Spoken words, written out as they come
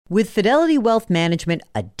With Fidelity Wealth Management,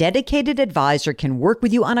 a dedicated advisor can work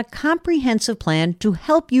with you on a comprehensive plan to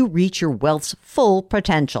help you reach your wealth's full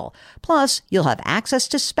potential. Plus, you'll have access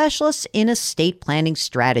to specialists in estate planning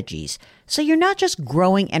strategies. So you're not just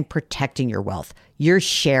growing and protecting your wealth, you're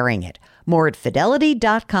sharing it. More at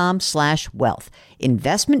fidelity.com/wealth.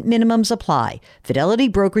 Investment minimums apply. Fidelity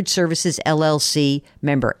Brokerage Services, LLC,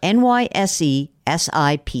 member NYSE,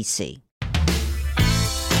 SIPC.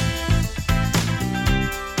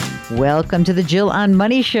 Welcome to the Jill on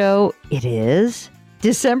Money Show. It is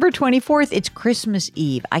December 24th. It's Christmas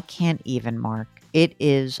Eve. I can't even, Mark. It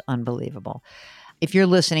is unbelievable. If you're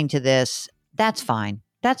listening to this, that's fine.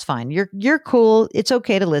 That's fine. You're cool. It's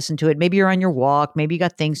okay to listen to it. Maybe you're on your walk. Maybe you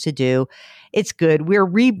got things to do. It's good. We're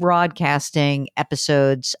rebroadcasting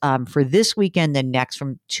episodes for this weekend and next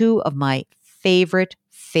from two of my favorite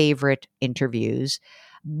interviews.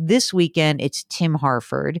 This weekend, it's Tim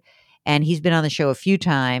Harford. And he's been on the show a few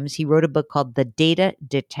times. He wrote a book called The Data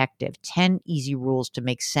Detective, 10 Easy Rules to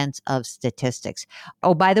Make Sense of Statistics.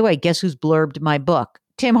 Oh, by the way, guess who's blurbed my book?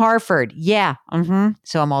 Tim Harford. Yeah.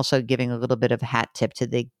 So I'm also giving a little bit of a hat tip to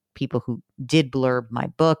the people who did blurb my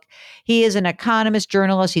book. He is an economist,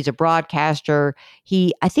 journalist. He's a broadcaster.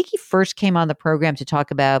 I think he first came on the program to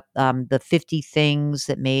talk about the 50 things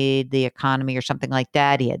that made the economy or something like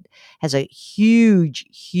that. He has a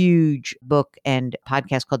huge book and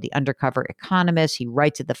podcast called The Undercover Economist. He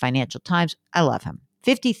writes at the Financial Times. I love him.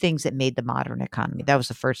 50 things that made the modern economy. That was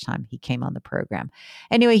the first time he came on the program.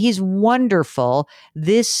 Anyway, he's wonderful.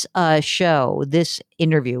 This show, this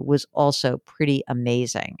interview was also pretty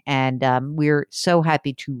amazing. And we're so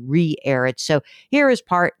happy to re-air it. So here is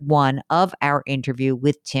part one of our interview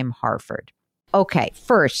with Tim Harford. Okay,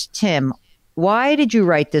 first, Tim, why did you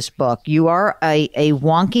write this book? You are a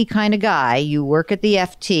wonky kind of guy. You work at the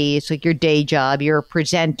FT. It's like your day job. You're a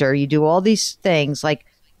presenter. You do all these things. Like,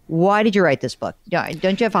 why did you write this book?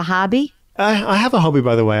 Don't you have a hobby? I have a hobby,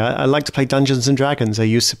 by the way. I like to play Dungeons and Dragons. Are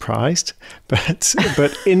you surprised? But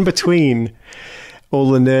in between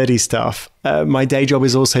all the nerdy stuff, my day job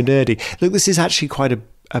is also nerdy. Look, this is actually quite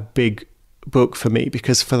a big book for me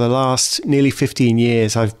because for the last nearly 15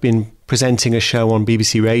 years, I've been presenting a show on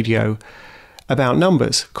BBC Radio about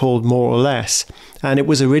numbers called More or Less. And it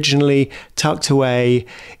was originally tucked away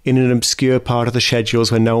in an obscure part of the schedules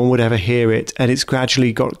where no one would ever hear it. And it's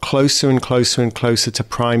gradually got closer and closer and closer to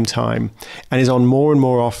prime time and is on more and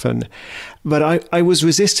more often. But I was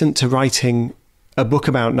resistant to writing a book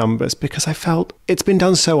about numbers because I felt it's been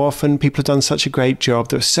done so often. People have done such a great job.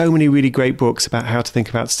 There are so many really great books about how to think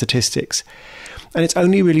about statistics. And it's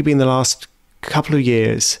only really been the last couple of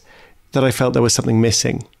years that I felt there was something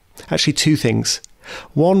missing. Actually, two things.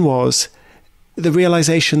 One was the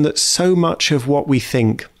realization that so much of what we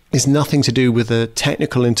think is nothing to do with the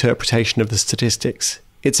technical interpretation of the statistics.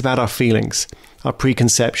 It's about our feelings, our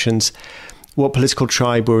preconceptions, what political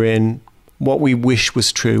tribe we're in, what we wish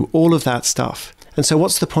was true, all of that stuff. And so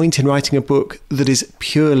what's the point in writing a book that is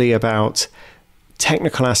purely about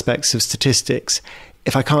technical aspects of statistics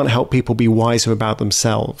if I can't help people be wiser about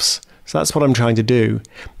themselves? So that's what I'm trying to do.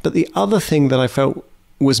 But the other thing that I felt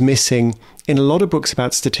was missing in a lot of books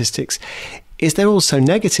about statistics is they're all so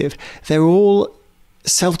negative. They're all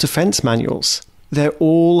self-defense manuals. They're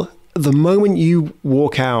all, the moment you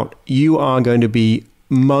walk out, you are going to be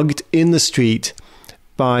mugged in the street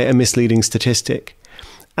by a misleading statistic.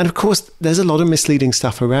 And of course, there's a lot of misleading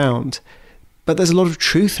stuff around, but there's a lot of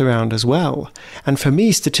truth around as well. And for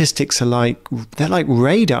me, statistics are they're like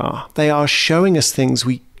radar. They are showing us things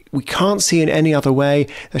we can't see in any other way.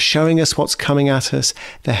 They're showing us what's coming at us.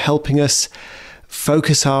 They're helping us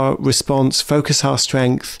focus our response, focus our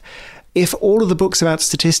strength. If all of the books about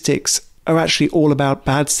statistics are actually all about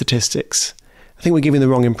bad statistics, I think we're giving the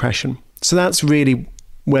wrong impression. So that's really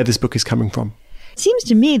where this book is coming from. It seems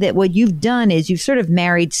to me that what you've done is you've sort of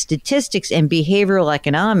married statistics and behavioral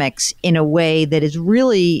economics in a way that is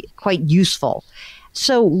really quite useful.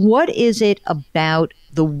 So what is it about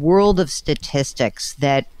the world of statistics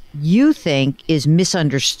that you think is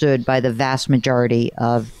misunderstood by the vast majority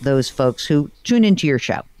of those folks who tune into your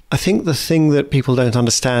show? I think the thing that people don't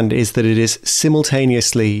understand is that it is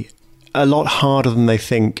simultaneously a lot harder than they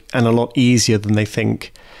think and a lot easier than they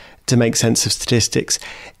think to make sense of statistics.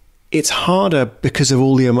 It's harder because of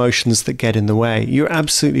all the emotions that get in the way. You're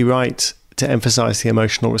absolutely right to emphasize the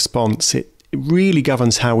emotional response. It really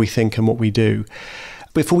governs how we think and what we do.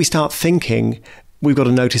 Before we start thinking, we've got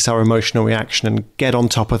to notice our emotional reaction and get on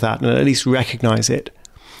top of that and at least recognize it.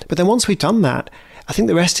 But then once we've done that, I think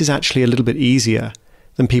the rest is actually a little bit easier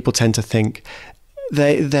than people tend to think.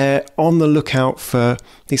 They're on the lookout for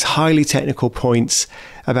these highly technical points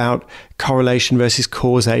about correlation versus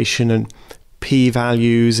causation and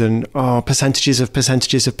p-values and percentages of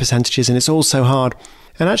percentages of percentages, and it's all so hard.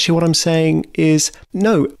 And actually what I'm saying is,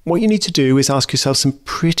 no, what you need to do is ask yourself some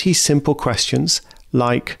pretty simple questions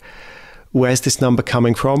like, where's this number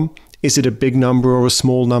coming from? Is it a big number or a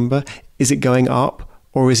small number? Is it going up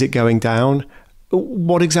or is it going down?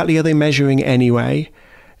 What exactly are they measuring anyway?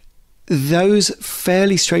 Those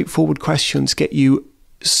fairly straightforward questions get you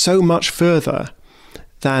so much further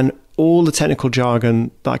than all the technical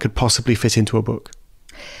jargon that I could possibly fit into a book.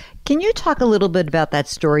 Can you talk a little bit about that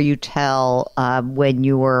story you tell when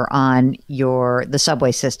you were on the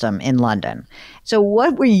subway system in London? So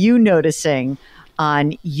what were you noticing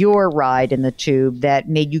on your ride in the tube that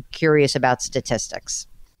made you curious about statistics?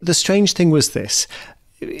 The strange thing was this.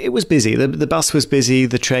 It was busy. The bus was busy.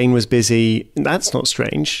 The train was busy. That's not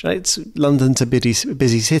strange. London's a busy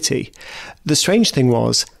city. The strange thing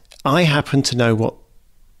was I happened to know what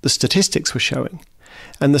the statistics were showing.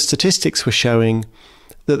 And the statistics were showing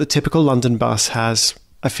that the typical London bus has,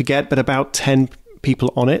 I forget, but about 10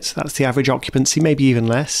 people on it. That's the average occupancy, maybe even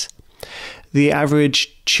less. The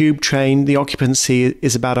average tube train, the occupancy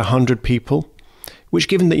is about 100 people, which,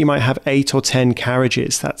 given that you might have 8 or 10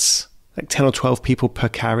 carriages, that's like 10 or 12 people per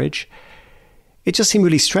carriage. It just seemed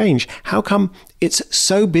really strange. How come it's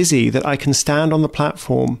so busy that I can stand on the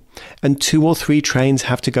platform and 2 or 3 trains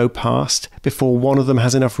have to go past before one of them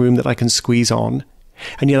has enough room that I can squeeze on?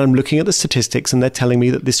 And yet I'm looking at the statistics and they're telling me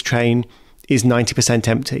that this train is 90%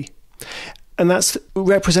 empty. And that's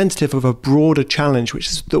representative of a broader challenge, which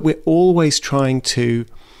is that we're always trying to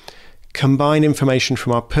combine information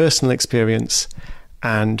from our personal experience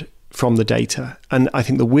and from the data. And I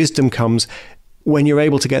think the wisdom comes when you're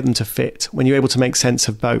able to get them to fit, when you're able to make sense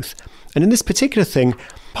of both. And in this particular thing,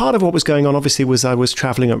 part of what was going on obviously was I was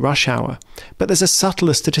traveling at rush hour, but there's a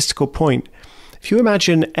subtler statistical point. If you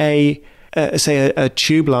imagine a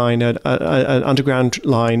tube line, an underground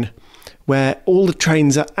line, where all the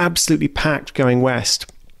trains are absolutely packed going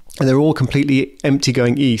west, and they're all completely empty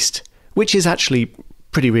going east, which is actually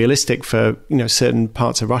pretty realistic for certain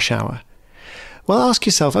parts of rush hour. Well, ask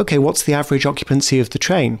yourself, okay, what's the average occupancy of the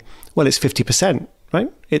train? Well, it's 50%,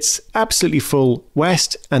 right? It's absolutely full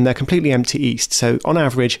west and they're completely empty east. So on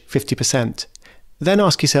average, 50%. Then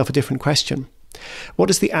ask yourself a different question. What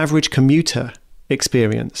does the average commuter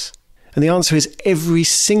experience? And the answer is every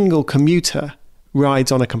single commuter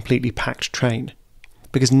rides on a completely packed train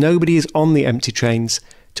because nobody is on the empty trains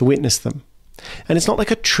to witness them. And it's not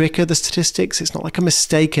like a trick of the statistics. It's not like a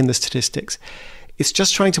mistake in the statistics. It's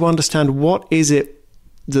just trying to understand what is it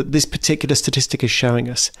that this particular statistic is showing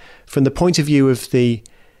us. From the point of view of the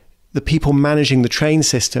people managing the train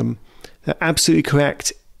system, they're absolutely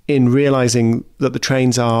correct in realizing that the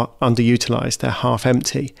trains are underutilized, they're half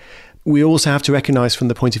empty. We also have to recognize from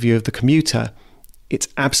the point of view of the commuter, it's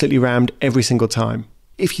absolutely rammed every single time.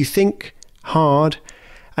 If you think hard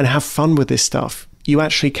and have fun with this stuff, you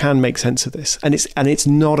actually can make sense of this. And it's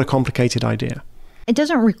not a complicated idea. It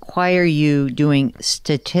doesn't require you doing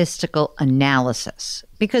statistical analysis,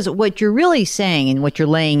 because what you're really saying and what you're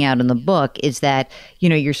laying out in the book is that,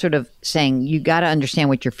 you're sort of saying you got to understand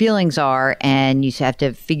what your feelings are and you have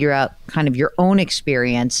to figure out kind of your own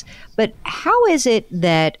experience. But how is it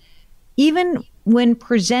that even when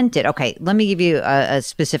presented, okay, let me give you a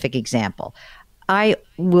specific example. I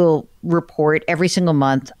will report every single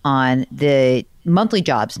month on the monthly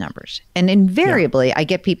jobs numbers. And invariably, I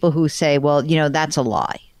get people who say, well, that's a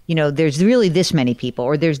lie. There's really this many people,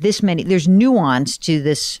 or there's nuance to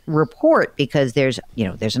this report because there's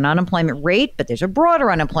an unemployment rate, but there's a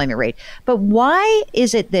broader unemployment rate. But why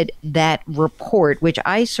is it that report, which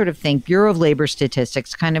I sort of think Bureau of Labor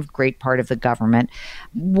Statistics, kind of great part of the government,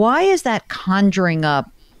 why is that conjuring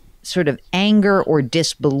up sort of anger or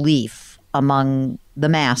disbelief among the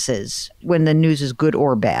masses when the news is good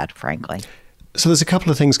or bad, frankly? So there's a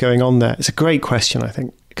couple of things going on there. It's a great question, I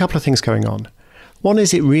think. A couple of things going on. One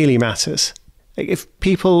is it really matters. If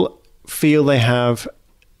people feel they have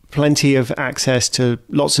plenty of access to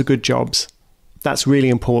lots of good jobs, that's really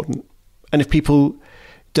important. And if people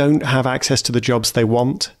don't have access to the jobs they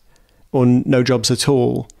want or no jobs at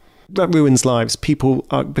all, that ruins lives. People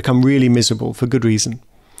become really miserable for good reason.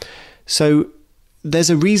 So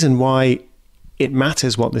there's a reason why it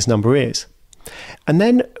matters what this number is. And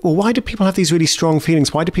then, well, why do people have these really strong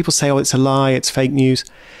feelings? Why do people say, oh, it's a lie, it's fake news?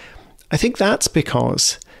 I think that's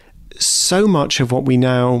because so much of what we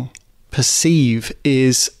now perceive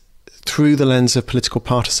is through the lens of political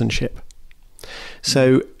partisanship.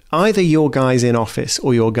 So either your guy's in office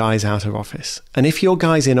or your guy's out of office. And if your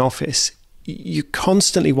guy's in office, you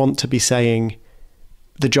constantly want to be saying,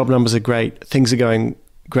 the job numbers are great, things are going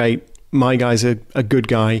great, my guy's a good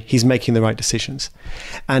guy, he's making the right decisions.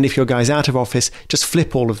 And if your guy's out of office, just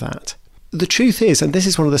flip all of that. The truth is, and this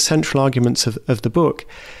is one of the central arguments of the book,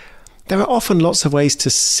 there are often lots of ways to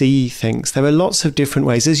see things. There are lots of different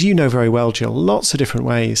ways, as you know very well, Jill, lots of different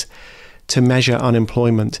ways to measure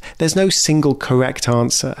unemployment. There's no single correct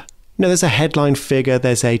answer. No, there's a headline figure,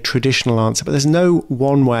 there's a traditional answer, but there's no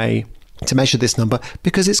one way to measure this number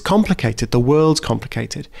because it's complicated. The world's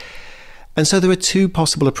complicated. And so there are two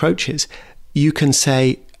possible approaches. You can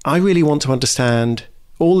say, I really want to understand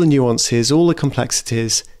all the nuances, all the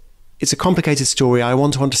complexities. It's a complicated story. I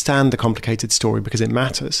want to understand the complicated story because it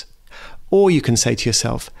matters. Or you can say to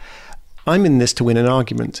yourself, I'm in this to win an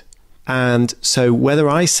argument. And so whether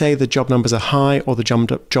I say the job numbers are high or the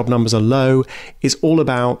job numbers are low is all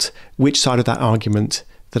about which side of that argument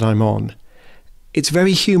that I'm on. It's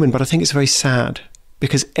very human, but I think it's very sad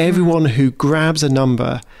because everyone who grabs a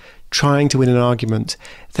number trying to win an argument,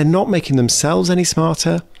 they're not making themselves any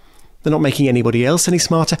smarter. They're not making anybody else any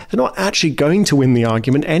smarter. They're not actually going to win the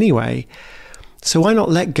argument anyway. So why not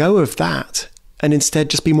let go of that and instead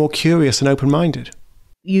just be more curious and open-minded?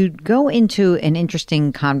 You go into an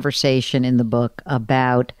interesting conversation in the book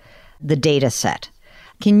about the data set.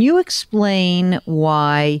 Can you explain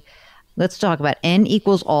why, let's talk about N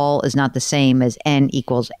equals all is not the same as N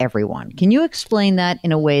equals everyone. Can you explain that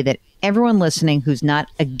in a way that everyone listening who's not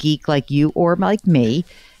a geek like you or like me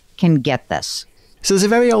can get this? So there's a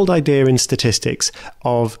very old idea in statistics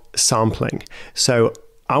of sampling. So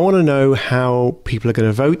I want to know how people are going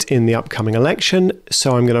to vote in the upcoming election.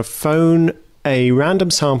 So I'm going to phone a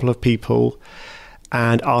random sample of people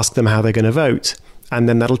and ask them how they're going to vote. And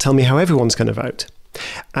then that'll tell me how everyone's going to vote.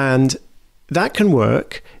 And that can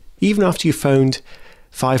work even after you've phoned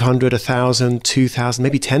 500, 1,000, 2,000,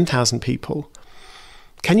 maybe 10,000 people.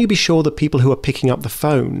 Can you be sure that people who are picking up the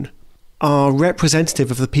phone are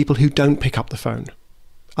representative of the people who don't pick up the phone?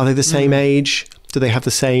 Are they the same age? Do they have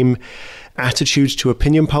the same attitudes to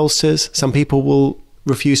opinion pollsters? Some people will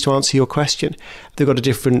refuse to answer your question. They've got a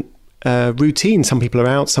different routine. Some people are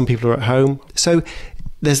out, some people are at home. So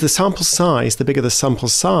there's the sample size. The bigger the sample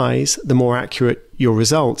size, the more accurate your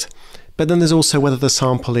result. But then there's also whether the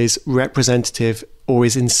sample is representative or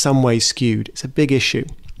is in some way skewed. It's a big issue.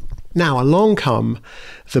 Now, along come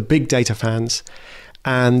the big data fans,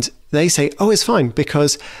 and they say, oh, it's fine,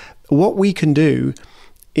 because what we can do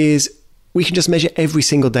is we can just measure every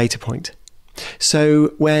single data point.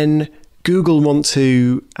 So when Google want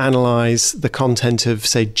to analyze the content of,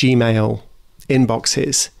 say, Gmail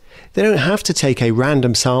inboxes, they don't have to take a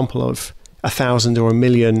random sample of 1,000 or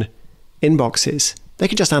 1,000,000 inboxes. They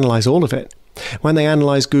can just analyze all of it. When they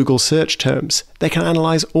analyze Google search terms, they can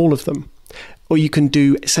analyze all of them. Or you can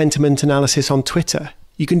do sentiment analysis on Twitter.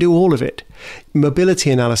 You can do all of it. Mobility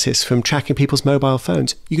analysis from tracking people's mobile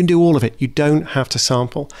phones. You can do all of it. You don't have to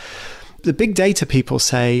sample. The big data people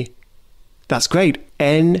say, that's great.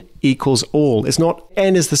 N equals all. It's not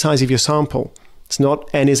N is the size of your sample. It's not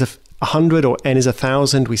N is 100 or N is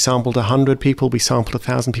 1,000. We sampled 100 people. We sampled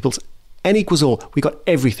 1,000 people. N equals all. We got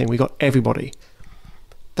everything. We got everybody.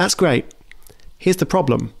 That's great. Here's the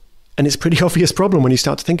problem. And it's a pretty obvious problem when you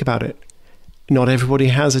start to think about it. Not everybody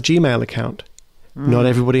has a Gmail account. Not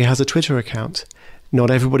everybody has a Twitter account.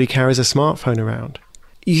 Not everybody carries a smartphone around.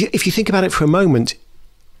 If you think about it for a moment,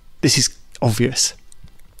 this is obvious.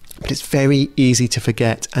 But it's very easy to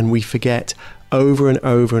forget, and we forget over and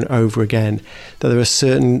over and over again that there are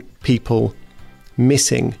certain people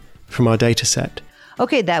missing from our data set.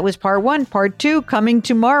 Okay, that was part one. Part two coming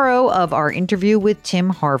tomorrow of our interview with Tim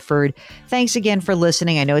Harford. Thanks again for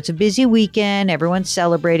listening. I know it's a busy weekend. Everyone's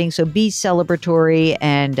celebrating, so be celebratory.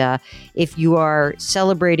 And if you are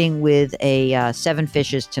celebrating with a Seven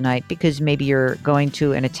Fishes tonight, because maybe you're going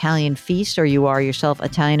to an Italian feast or you are yourself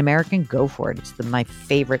Italian-American, go for it. It's my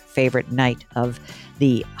favorite night of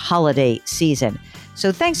the holiday season.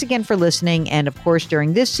 So thanks again for listening. And of course,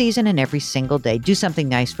 during this season and every single day, do something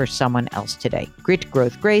nice for someone else today. Grit,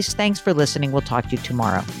 growth, grace. Thanks for listening. We'll talk to you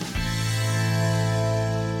tomorrow.